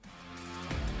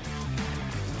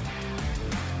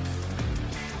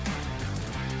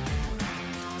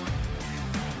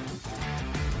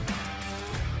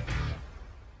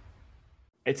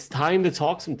It's time to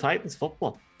talk some Titans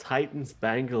football. Titans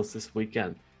Bengals this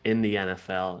weekend in the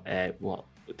NFL.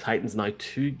 Titans now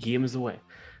 2 games away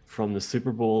from the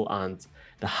Super Bowl, and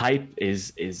the hype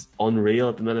is unreal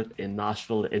at the minute in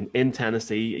Nashville, in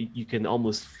Tennessee. You can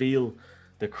almost feel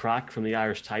the crack from the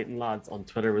Irish Titan lads on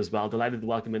Twitter as well. Delighted to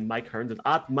welcome in Mike Herndon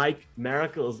at Mike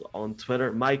Miracles on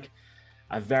Twitter. Mike,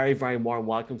 a very, very warm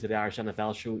welcome to the Irish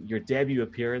NFL show. Your debut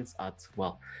appearance at,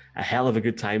 well, a hell of a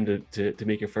good time to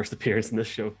make your first appearance in this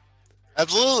show.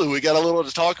 Absolutely. We got a little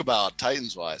to talk about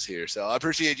Titans-wise here. So I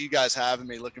appreciate you guys having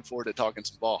me. Looking forward to talking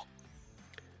some ball.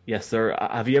 Yes, sir.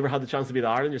 Have you ever had the chance to be to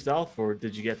Ireland yourself, or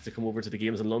did you get to come over to the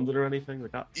games in London or anything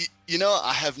like that? You know,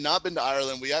 I have not been to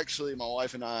Ireland. We actually, my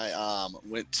wife and I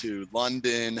went to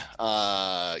London,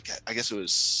 I guess it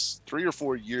was 3 or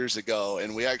 4 years ago,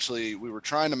 and we were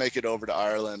trying to make it over to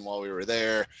Ireland while we were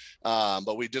there,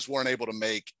 but we just weren't able to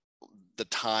make the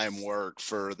time work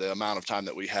for the amount of time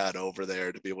that we had over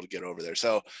there to be able to get over there.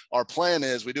 So our plan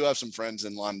is, we do have some friends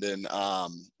in London.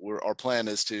 Our plan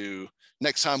is to,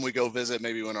 next time we go visit,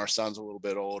 maybe when our son's a little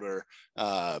bit older,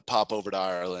 pop over to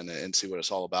Ireland and see what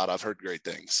it's all about. I've heard great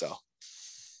things. So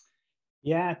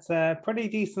yeah, it's a pretty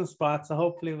decent spot. So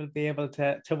hopefully we'll be able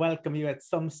to welcome you at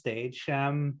some stage.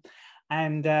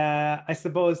 And I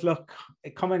suppose, look,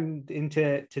 coming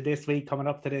into this week, coming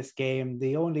up to this game,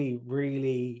 the only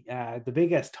really, the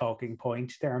biggest talking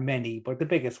point, there are many, but the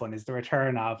biggest one is the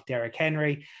return of Derrick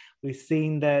Henry. We've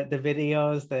seen the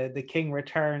videos, the King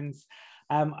returns.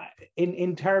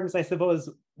 In terms, I suppose,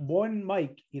 one,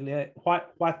 Mike,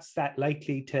 what's that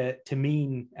likely to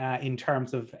mean in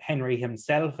terms of Henry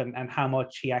himself and how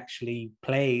much he actually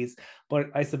plays? But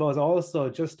I suppose also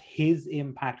just his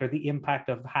impact, or the impact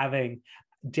of having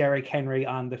Derrick Henry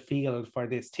on the field for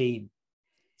this team.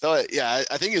 So, yeah,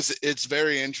 I think it's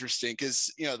very interesting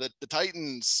because, you know, the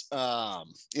Titans,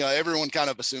 everyone kind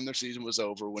of assumed their season was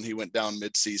over when he went down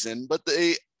mid-season, but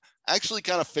they actually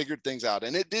kind of figured things out.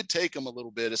 And it did take them a little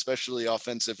bit, especially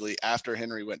offensively. After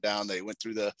Henry went down, they went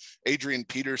through the Adrian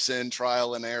Peterson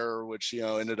trial and error, which,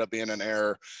 ended up being an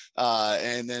error.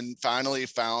 And then finally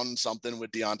found something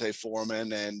with D'Onta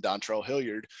Foreman and Dontrell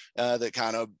Hilliard that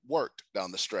kind of worked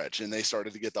down the stretch. And they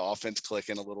started to get the offense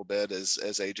clicking a little bit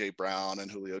as A.J. Brown and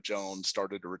Julio Jones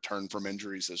started to return from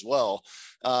injuries as well.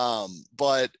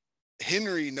 But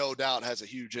Henry, no doubt, has a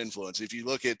huge influence. If you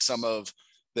look at some of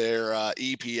their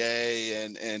EPA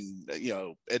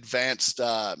and advanced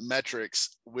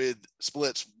metrics with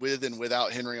splits with and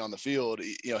without Henry on the field,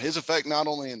 his effect not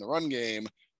only in the run game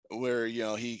where,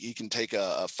 he can take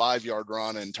a 5-yard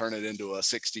run and turn it into a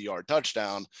 60-yard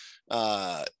touchdown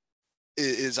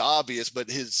is obvious, but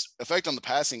his effect on the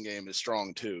passing game is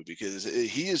strong too, because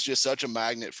he is just such a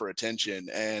magnet for attention.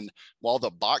 And while the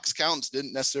box counts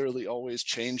didn't necessarily always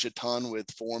change a ton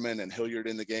with Foreman and Hilliard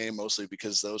in the game, mostly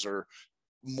because those are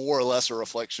more or less a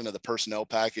reflection of the personnel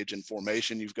package and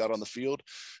formation you've got on the field.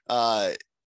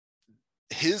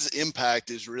 His impact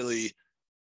is really,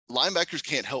 linebackers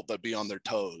can't help but be on their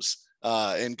toes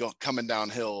and coming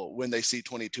downhill when they see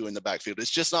 22 in the backfield.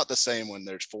 It's just not the same when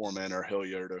there's Foreman or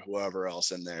Hilliard or whoever else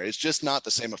in there. It's just not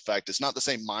the same effect. It's not the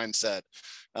same mindset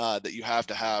that you have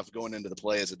to have going into the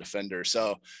play as a defender.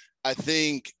 So I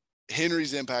think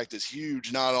Henry's impact is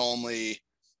huge, not only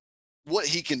what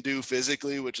he can do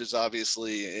physically, which is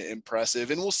obviously impressive.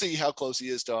 And we'll see how close he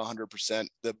is to 100%.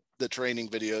 The training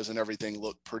videos and everything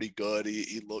look pretty good.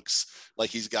 He looks like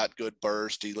he's got good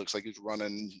burst. He looks like he's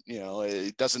running,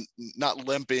 he not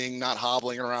limping, not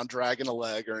hobbling around, dragging a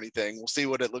leg or anything. We'll see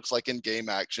what it looks like in game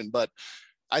action. But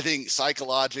I think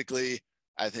psychologically,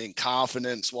 I think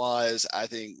confidence-wise, I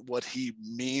think what he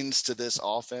means to this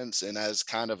offense and as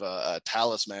kind of a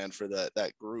talisman for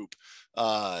that group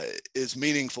is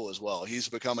meaningful as well. He's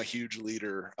become a huge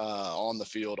leader on the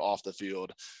field, off the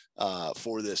field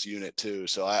for this unit too.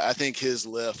 So I think his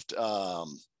lift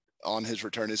on his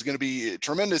return is going to be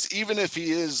tremendous, even if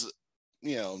he is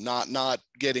not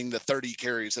getting the 30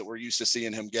 carries that we're used to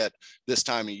seeing him get this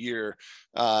time of year.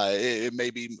 It may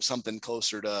be something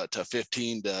closer to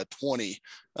 15 to 20.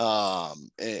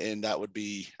 And that would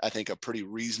be, I think, a pretty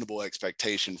reasonable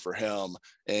expectation for him,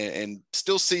 and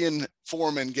still seeing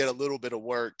Foreman get a little bit of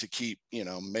work to keep,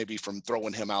 maybe from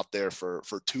throwing him out there for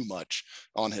too much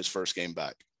on his first game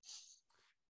back.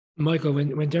 Michael,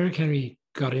 when Derrick Henry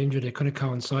got injured, it kind of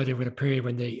coincided with a period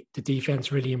when the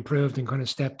defense really improved and kind of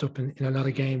stepped up in a lot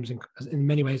of games, and in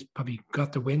many ways probably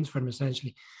got the wins for them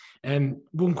essentially.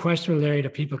 One questionable area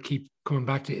that people keep coming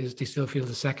back to is they still feel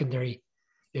the secondary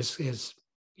is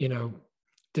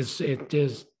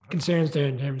there's concerns there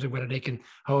in terms of whether they can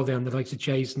hold down the likes of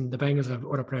Chase, and the Bengals have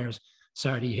other players,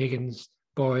 Sardi, Higgins,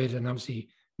 Boyd, and obviously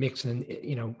mixing,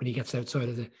 you know, when he gets outside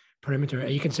of the perimeter. Are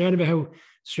you concerned about how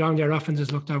strong their offense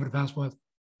has looked over the past while?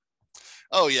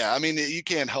 Oh, yeah. I mean, you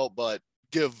can't help but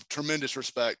give tremendous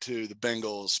respect to the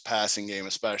Bengals passing game,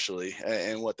 especially,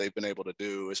 and what they've been able to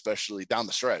do, especially down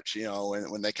the stretch, you know,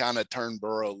 when they kind of turn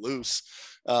Burrow loose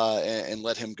and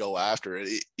let him go after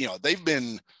it. You know, they've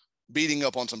been beating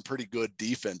up on some pretty good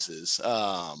defenses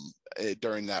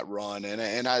during that run.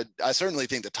 And I certainly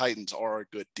think the Titans are a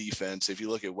good defense. If you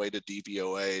look at weighted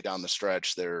DVOA down the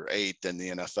stretch, they're 8th in the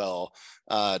NFL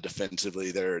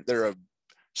defensively. They're a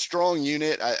strong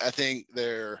unit. I think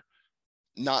they're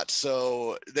not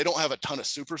so, they don't have a ton of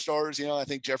superstars. You know, I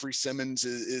think Jeffrey Simmons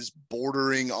is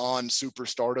bordering on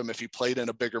superstardom. If he played in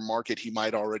a bigger market, he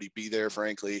might already be there,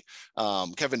 frankly.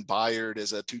 Kevin Byard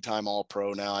is a 2-time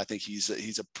All-Pro now. I think he's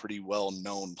a pretty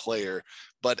well-known player.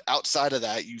 But outside of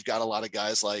that, you've got a lot of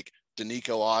guys like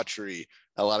Danico Autry,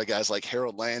 a lot of guys like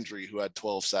Harold Landry, who had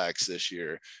 12 sacks this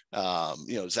year.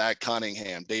 You know, Zach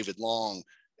Cunningham, David Long.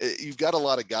 You've got a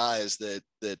lot of guys that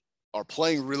are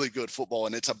playing really good football,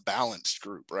 and it's a balanced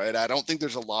group, right? I don't think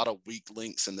there's a lot of weak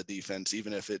links in the defense,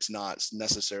 even if it's not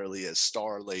necessarily as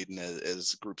star laden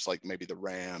as groups like maybe the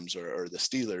Rams or the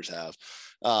Steelers have.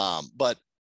 But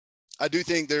I do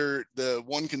think the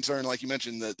one concern, like you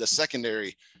mentioned, the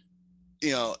secondary,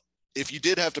 you know, if you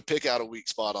did have to pick out a weak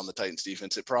spot on the Titans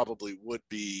defense, it probably would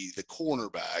be the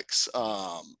cornerbacks.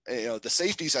 You know, the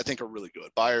safeties I think are really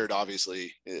good. Byard,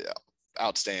 obviously,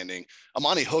 outstanding.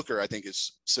 Amani Hooker, I think,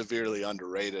 is severely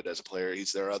underrated as a player.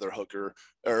 He's their other hooker,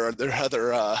 or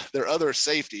their other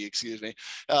safety, excuse me.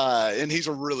 And he's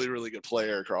a really, really good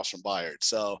player across from Byard.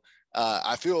 So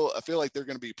I feel like they're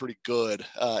going to be pretty good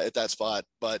at that spot.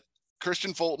 But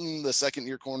Christian Fulton, the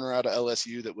second-year corner out of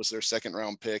LSU that was their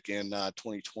second-round pick in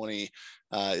 2020,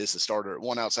 is the starter at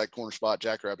one outside corner spot.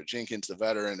 Jack Rabbit Jenkins, the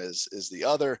veteran, is the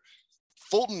other.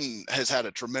 Fulton has had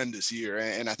a tremendous year,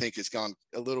 and I think it's gone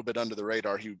a little bit under the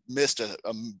radar. He missed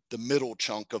the middle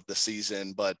chunk of the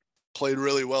season, but played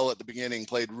really well at the beginning,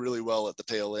 played really well at the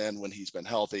tail end when he's been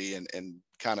healthy, and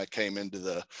kind of came into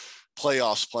the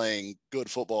playoffs playing good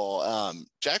football.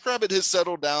 Jack Rabbit has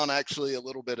settled down actually a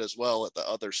little bit as well at the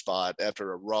other spot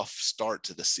after a rough start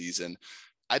to the season.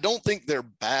 I don't think they're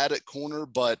bad at corner,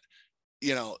 but,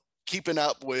 you know, keeping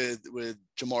up with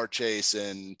Jamar Chase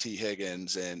and T.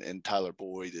 Higgins and Tyler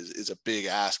Boyd is a big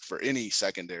ask for any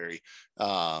secondary,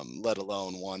 let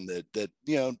alone one that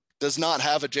you know, does not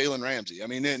have a Jalen Ramsey. I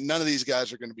mean, none of these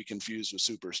guys are going to be confused with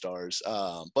superstars,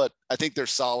 but I think they're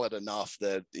solid enough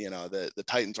that, you know, the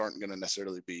Titans aren't going to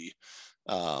necessarily be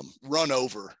run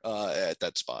over at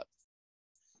that spot.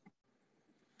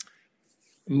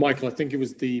 Michael, I think it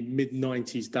was the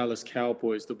mid-90s Dallas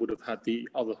Cowboys that would have had the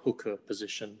other hooker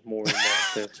position more in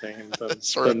their team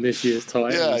than this year's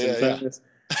Titans.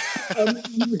 Yeah.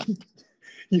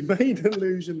 You made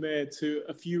allusion there to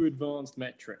a few advanced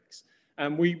metrics.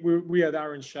 And we had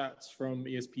Aaron Schatz from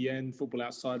ESPN,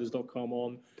 FootballOutsiders.com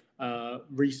on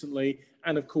recently.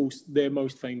 And, of course, their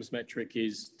most famous metric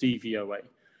is DVOA.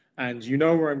 And you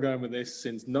know where I'm going with this.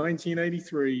 Since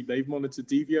 1983, they've monitored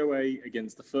DVOA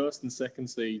against the first and second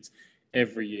seeds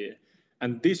every year.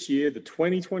 And this year, the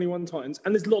 2021 Titans,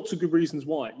 and there's lots of good reasons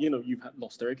why. You know, you've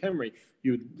lost Derrick Henry.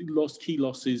 You lost key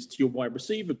losses to your wide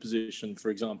receiver position,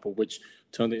 for example, which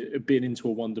turned it a bit into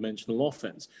a one-dimensional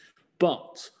offense.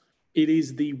 But it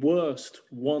is the worst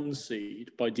 1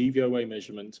 seed by DVOA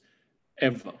measurement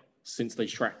ever since they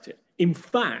tracked it. In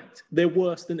fact, they're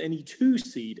worse than any 2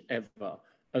 seed ever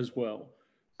as well.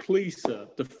 Please, sir,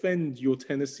 defend your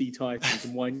Tennessee Titans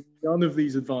and why none of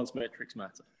these advanced metrics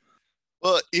matter.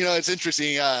 Well, you know, it's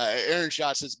interesting. Aaron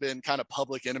Schatz has been kind of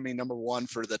public enemy number 1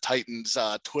 for the Titans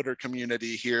Twitter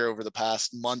community here over the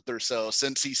past month or so,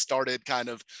 since he started kind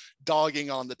of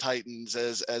dogging on the Titans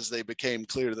as they became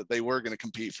clear that they were going to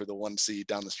compete for the 1 seed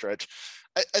down the stretch.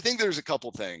 I think there's a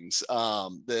couple things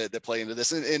that play into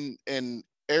this. And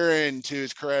Aaron, to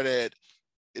his credit,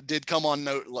 did come on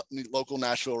local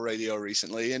Nashville radio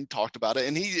recently and talked about it.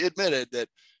 And he admitted that,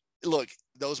 look,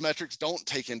 those metrics don't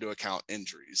take into account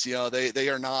injuries. You know, they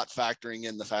are not factoring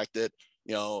in the fact that,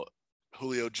 you know,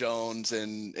 Julio Jones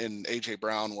and AJ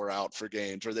Brown were out for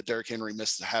games, or that Derrick Henry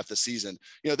missed half the season.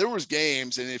 You know, there was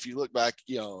games. And if you look back,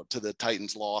 you know, to the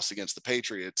Titans loss against the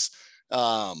Patriots,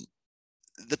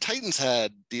 the Titans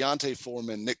had Deontay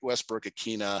Foreman, Nick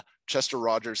Westbrook-Akina, Chester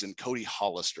Rogers, and Cody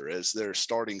Hollister as their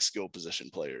starting skill position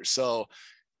players. So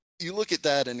you look at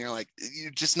that and you're like,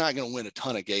 you're just not going to win a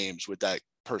ton of games with that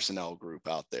personnel group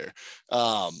out there.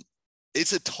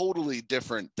 It's a totally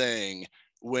different thing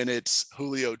when it's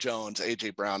Julio Jones,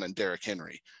 AJ Brown, and Derrick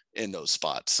Henry in those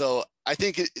spots. So I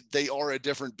think they are a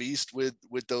different beast with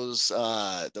those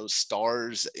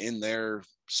stars in their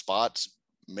spots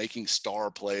making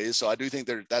star plays. So I do think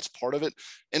that's part of it.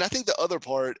 And I think the other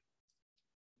part,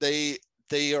 they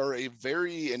are a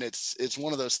very, and it's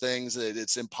one of those things that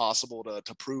it's impossible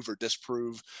to prove or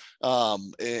disprove.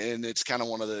 And it's kind of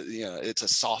one of the, it's a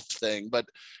soft thing, but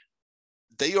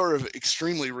they are an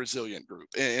extremely resilient group.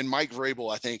 And Mike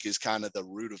Vrabel, I think, is kind of the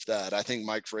root of that. I think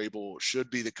Mike Vrabel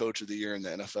should be the coach of the year in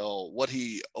the NFL. What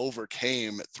he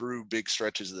overcame through big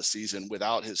stretches of the season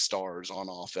without his stars on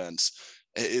offense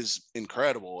is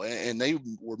incredible. And they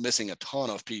were missing a ton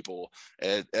of people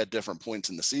at different points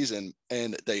in the season.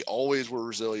 And they always were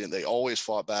resilient. They always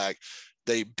fought back.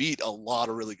 They beat a lot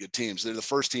of really good teams. They're the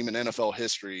first team in NFL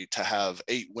history to have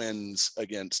 8 wins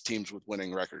against teams with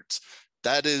winning records.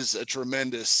 That is a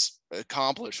tremendous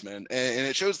accomplishment. And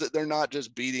it shows that they're not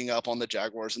just beating up on the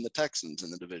Jaguars and the Texans in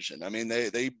the division. I mean,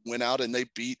 they went out and they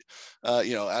beat,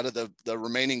 out of the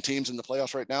remaining teams in the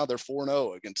playoffs right now, they're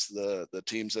 4-0 against the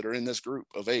teams that are in this group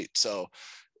of 8. So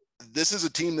this is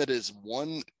a team that has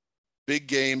won big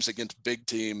games against big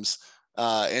teams.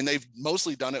 And they've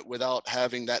mostly done it without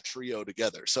having that trio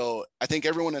together. So I think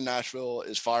everyone in Nashville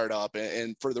is fired up,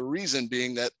 and for the reason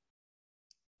being that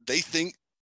they think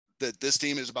that this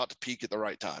team is about to peak at the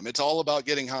right time. It's all about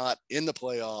getting hot in the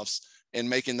playoffs and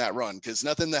making that run, because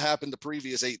nothing that happened the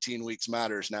previous 18 weeks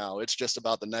matters now. It's just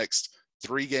about the next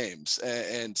 3 games.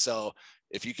 And so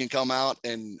if you can come out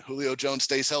and Julio Jones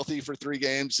stays healthy for 3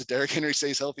 games, Derrick Henry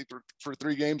stays healthy for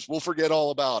 3 games, we'll forget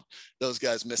all about those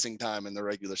guys missing time in the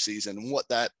regular season and what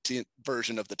that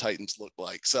version of the Titans looked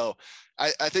like. So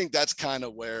I think that's kind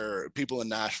of where people in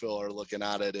Nashville are looking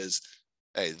at it is,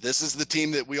 hey, this is the team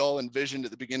that we all envisioned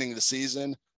at the beginning of the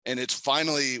season, and it's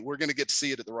finally, we're going to get to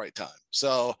see it at the right time.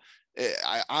 So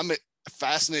I'm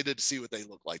fascinated to see what they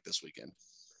look like this weekend.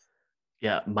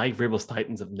 Yeah, Mike Vrabel's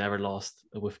Titans have never lost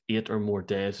with 8 or more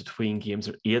days between games,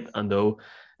 or 8-0.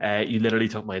 You literally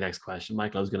took my next question,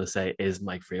 Michael. I was going to say, is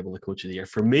Mike Vrabel the coach of the year?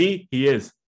 For me, he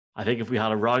is. I think if we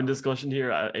had a round discussion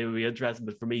here, it would be interesting.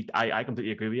 But for me, I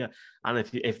completely agree with you. And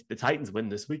if the Titans win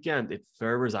this weekend, it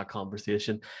furthers that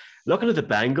conversation. Looking at the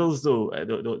Bengals,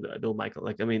 though, Michael,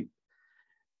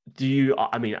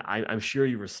 I'm sure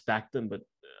you respect them, but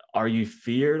are you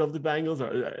feared of the Bengals?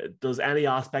 Or does any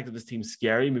aspect of this team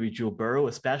scare you? Maybe Joe Burrow,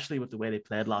 especially with the way they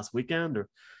played last weekend? Or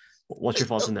what's your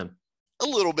thoughts on them? A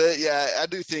little bit, yeah. I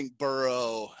do think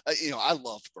Burrow, I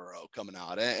love Burrow coming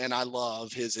out, and I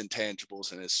love his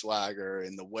intangibles and his swagger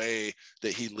and the way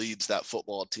that he leads that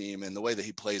football team and the way that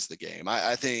he plays the game.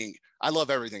 I think I love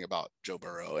everything about Joe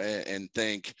Burrow, and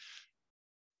think,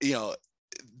 there's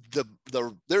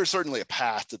certainly a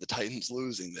path to the Titans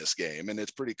losing this game, and it's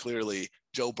pretty clearly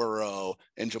Joe Burrow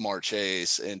and Jamar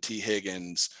Chase and T.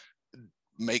 Higgins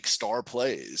make star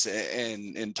plays,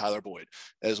 and Tyler Boyd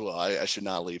as well. I should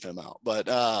not leave him out, but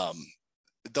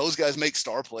those guys make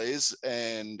star plays,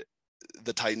 and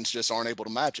the Titans just aren't able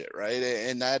to match it, right?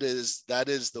 And that is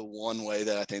the one way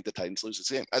that I think the Titans lose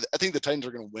this game. I think the Titans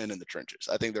are going to win in the trenches.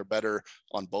 I think they're better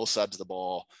on both sides of the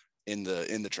ball in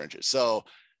the trenches. So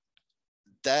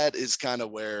that is kind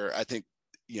of where I think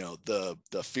the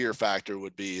fear factor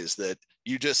would be, is that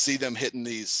you just see them hitting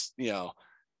these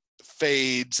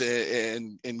fades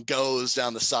and goes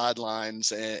down the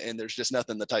sidelines, and there's just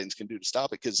nothing the Titans can do to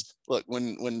stop it. Because look,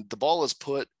 when the ball is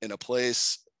put in a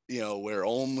place where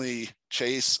only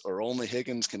Chase or only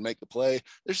Higgins can make the play,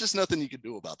 there's just nothing you can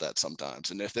do about that sometimes.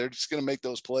 And if they're just going to make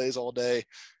those plays all day,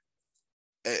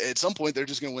 at some point they're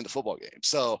just going to win the football game.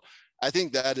 So I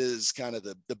think that is kind of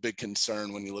the big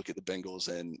concern when you look at the Bengals,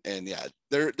 and yeah,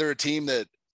 they're a team that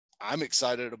I'm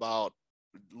excited about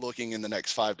looking in the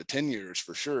next 5 to 10 years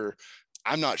for sure.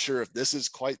 I'm not sure if this is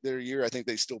quite their year. I think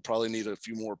they still probably need a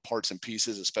few more parts and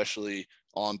pieces, especially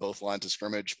on both lines of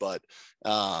scrimmage. But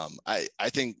I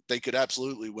think they could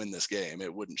absolutely win this game.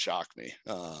 It wouldn't shock me.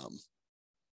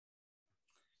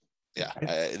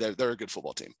 They're a good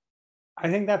football team. I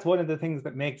think that's one of the things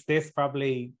that makes this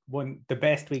probably the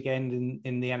best weekend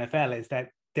in the NFL, is that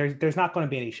there's not going to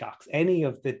be any shocks. Any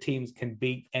of the teams can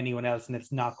beat anyone else, and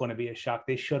it's not going to be a shock.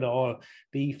 They should all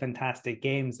be fantastic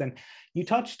games. And you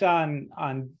touched on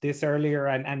this earlier,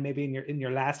 and maybe in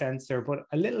your last answer, but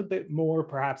a little bit more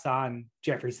perhaps on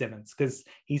Jeffrey Simmons, because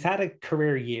he's had a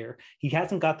career year. He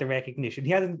hasn't got the recognition.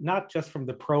 He hasn't, not just from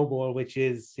the Pro Bowl, which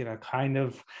is kind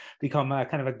of become a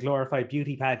kind of a glorified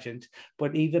beauty pageant,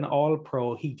 but even All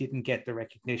Pro, he didn't get the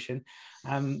recognition.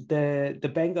 The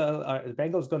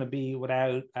Bengals going to be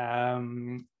without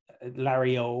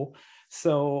Larry O.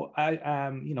 So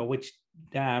which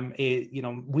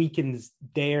weakens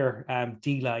their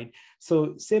D-line.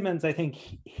 So Simmons, I think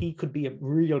he could be a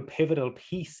real pivotal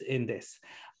piece in this.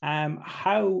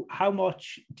 How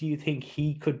much do you think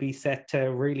he could be set to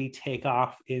really take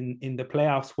off in the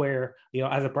playoffs where,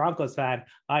 as a Broncos fan,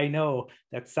 I know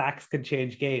that sacks can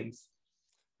change games?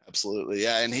 Absolutely.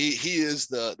 Yeah. And he is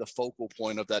the focal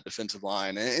point of that defensive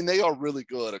line. And they are really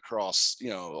good across,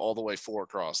 all the way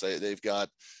across. They've got,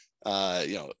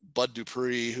 Bud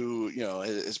Dupree, who,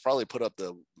 has probably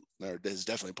has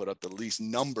definitely put up the least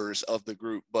numbers of the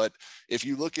group. But if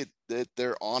you look at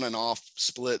their on and off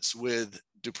splits with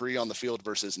Dupree on the field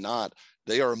versus not,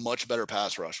 they are a much better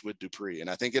pass rush with Dupree. And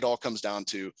I think it all comes down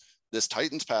to this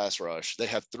Titans pass rush. They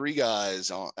have 3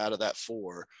 guys out of that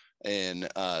 4, and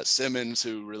Simmons,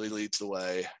 who really leads the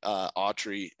way,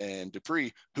 Autry, and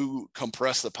Dupree, who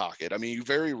compress the pocket. I mean, you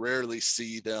very rarely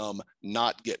see them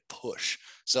not get push.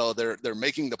 So they're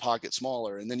making the pocket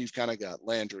smaller, and then you've kind of got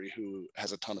Landry, who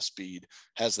has a ton of speed,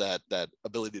 has that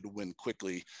ability to win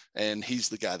quickly, and he's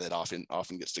the guy that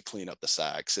often gets to clean up the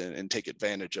sacks and take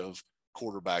advantage of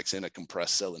quarterbacks in a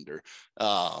compressed cylinder.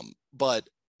 But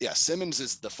yeah, Simmons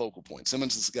is the focal point.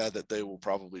 Simmons is the guy that they will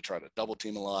probably try to double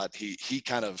team a lot. He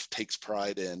kind of takes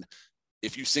pride in,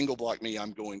 if you single block me,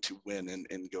 I'm going to win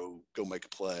and go make a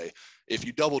play. If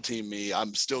you double team me,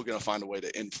 I'm still going to find a way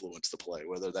to influence the play,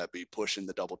 whether that be pushing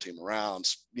the double team around,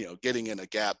 getting in a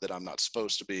gap that I'm not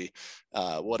supposed to be,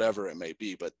 whatever it may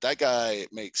be. But that guy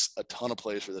makes a ton of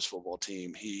plays for this football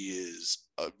team. He is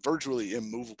virtually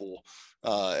immovable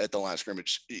at the line of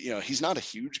scrimmage. He's not a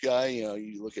huge guy.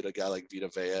 You look at a guy like Vita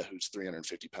Vea, who's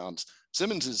 350 pounds.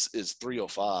 Simmons is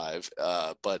 305,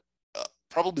 but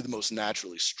probably the most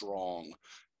naturally strong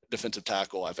defensive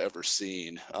tackle I've ever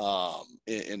seen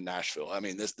in Nashville. I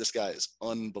mean, this guy is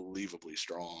unbelievably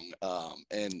strong.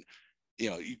 And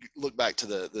you look back to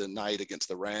the night against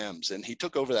the Rams, and he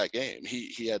took over that game.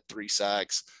 He had 3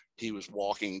 sacks. He was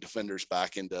walking defenders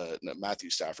back into Matthew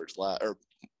Stafford's lap, or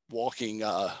walking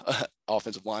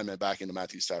offensive linemen back into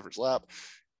Matthew Stafford's lap.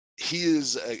 He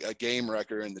is a game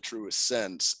wrecker in the truest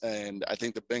sense. And I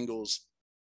think the Bengals,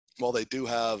 while they do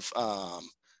have a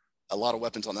lot of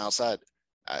weapons on the outside,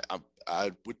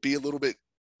 I would be a little bit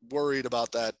worried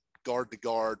about that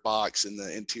guard-to-guard box in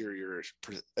the interior,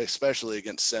 especially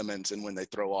against Simmons. And when they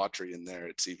throw Autry in there,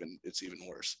 it's even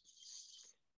worse.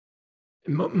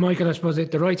 Michael, I suppose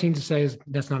the right thing to say is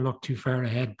let's not look too far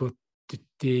ahead, but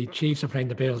the Chiefs are playing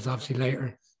the Bills obviously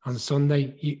later on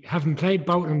Sunday. You haven't played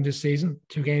both of them this season,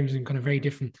 2 games in kind of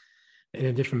in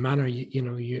a different manner.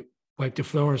 You wiped the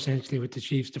floor essentially with the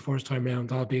Chiefs the first time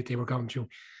around, albeit they were going through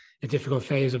a difficult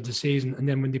phase of the season. And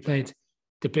then when they played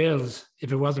the Bills,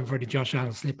 if it wasn't for the Josh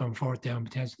Allen slip on 4th down,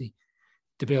 potentially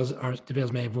the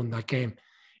Bills may have won that game.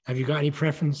 Have you got any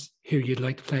preference who you'd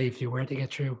like to play if you were to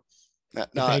get through the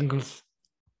Bengals?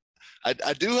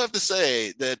 I do have to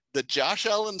say that the Josh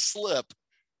Allen slip,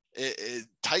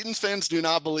 Titans fans do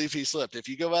not believe he slipped. If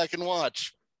you go back and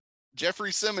watch,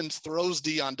 Jeffrey Simmons throws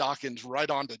Deion Dawkins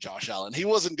right onto Josh Allen. He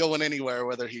wasn't going anywhere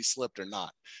whether he slipped or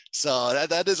not. So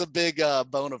that is a big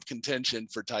bone of contention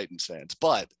for Titans fans.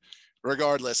 But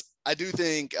regardless, I do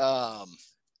think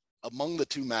among the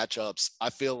 2 matchups,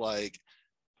 I feel like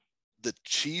the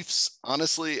Chiefs,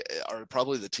 honestly, are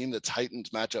probably the team that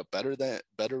Titans match up better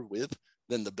with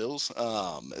than the Bills.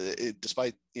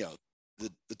 Despite,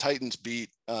 the Titans beat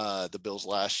the Bills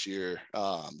last year.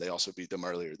 They also beat them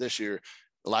earlier this year.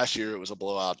 Last year, it was a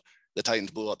blowout. The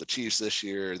Titans blew out the Chiefs this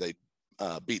year. They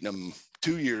beaten them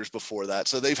 2 years before that.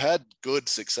 So they've had good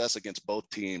success against both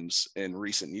teams in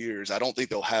recent years. I don't think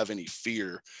they'll have any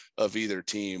fear of either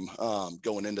team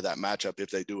going into that matchup if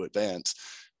they do advance.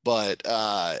 But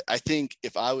I think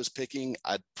if I was picking,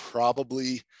 I'd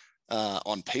probably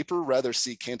on paper rather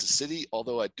see Kansas City,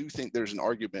 although I do think there's an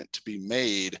argument to be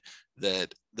made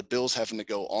that the Bills having to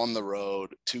go on the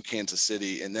road to Kansas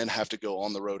City and then have to go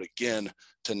on the road again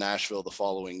to Nashville the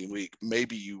following week.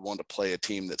 Maybe you want to play a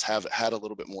team that's had a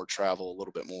little bit more travel, a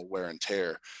little bit more wear and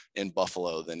tear in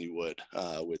Buffalo than you would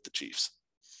with the Chiefs.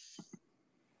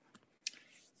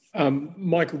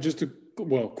 Michael, just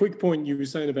quick point you were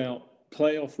saying about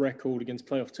playoff record against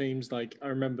playoff teams. Like, I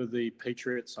remember the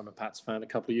Patriots, I'm a Pats fan, a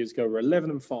couple of years ago, were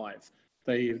 11-5.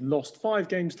 They lost 5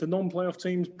 games to non-playoff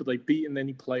teams, but they beaten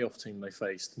any playoff team they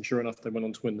faced. And sure enough, they went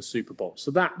on to win the Super Bowl. So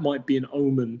that might be an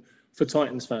omen for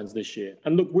Titans fans this year.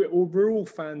 And look, we're all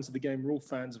fans of the game. We're all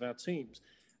fans of our teams.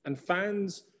 And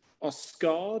fans are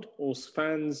scarred, or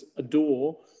fans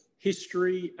adore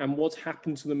history and what's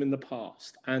happened to them in the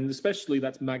past. And especially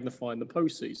that's magnifying the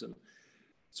postseason.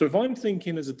 So if I'm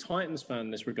thinking as a Titans fan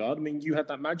in this regard, I mean, you had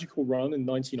that magical run in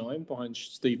 '99 behind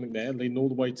Steve McNair, leading all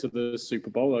the way to the Super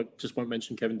Bowl. I just won't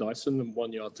mention Kevin Dyson and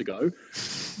 1 yard to go.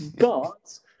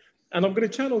 But, and I'm going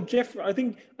to channel Jeffrey. I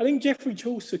think Geoffrey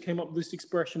Chaucer came up with this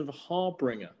expression of a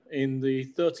harbinger in the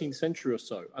 13th century or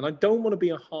so. And I don't want to be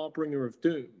a harbinger of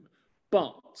doom,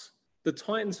 but the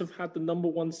Titans have had the number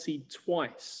 1 seed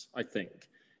twice, I think,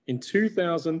 in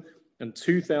 2000 and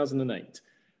 2008.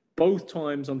 Both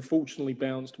times, unfortunately,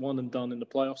 bounced, one and done in the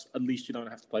playoffs. At least you don't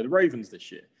have to play the Ravens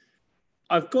this year.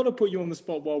 I've got to put you on the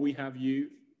spot while we have you.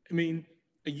 I mean,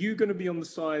 are you going to be on the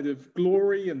side of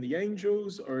glory and the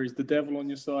angels, or is the devil on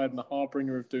your side and the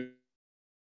harbinger of doom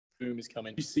is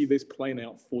coming? You see this playing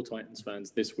out for Titans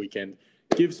fans this weekend.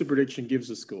 Give us a prediction, give us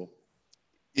a score.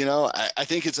 You know, I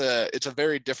think it's a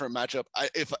very different matchup.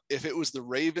 If it was the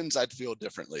Ravens, I'd feel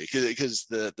differently because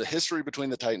the history between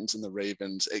the Titans and the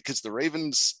Ravens, because the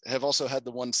Ravens have also had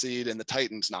the 1 seed and the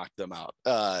Titans knocked them out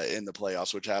in the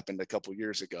playoffs, which happened a couple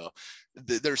years ago.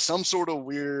 There's some sort of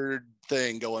weird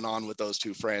thing going on with those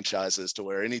two franchises to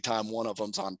where anytime one of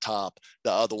them's on top,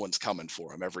 the other one's coming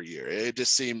for them every year. It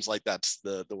just seems like that's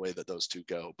the way that those two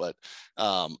go. But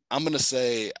I'm going to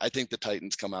say I think the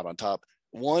Titans come out on top.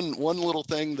 One little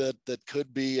thing that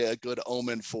could be a good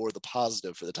omen for the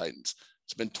positive for the Titans.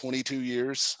 It's been 22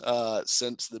 years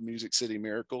since the Music City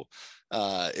Miracle.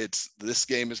 This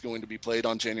game is going to be played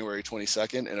on January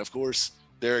 22nd. And of course,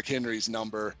 Derrick Henry's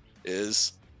number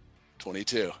is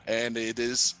 22 and it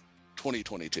is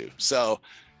 2022. So,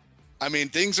 I mean,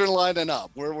 things are lining up.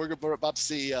 We're about to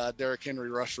see Derrick Henry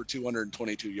rush for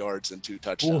 222 yards and 2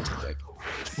 touchdowns, I think.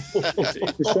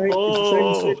 It's the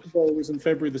same Super Bowl was in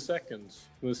February the 2nd.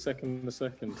 The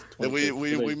second.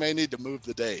 We may need to move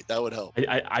the date. That would help.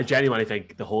 I genuinely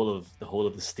think the whole of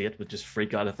the state would just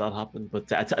freak out if that happened.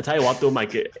 But I tell you what, though,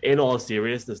 Mike, in all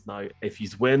seriousness, now if you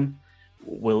win,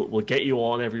 we'll get you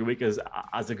on every week as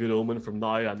a good omen from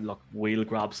now, and look, we'll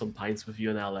grab some pints with you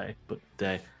in LA. But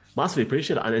massively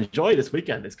appreciate it and enjoy this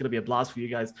weekend. It's going to be a blast for you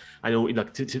guys. I know,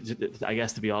 look, I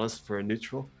guess to be honest, for a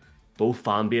neutral, both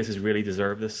fan bases really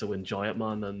deserve this, so enjoy it,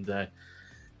 man, and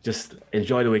just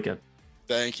enjoy the weekend.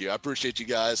 Thank you. I appreciate you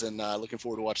guys, and looking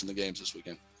forward to watching the games this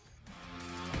weekend.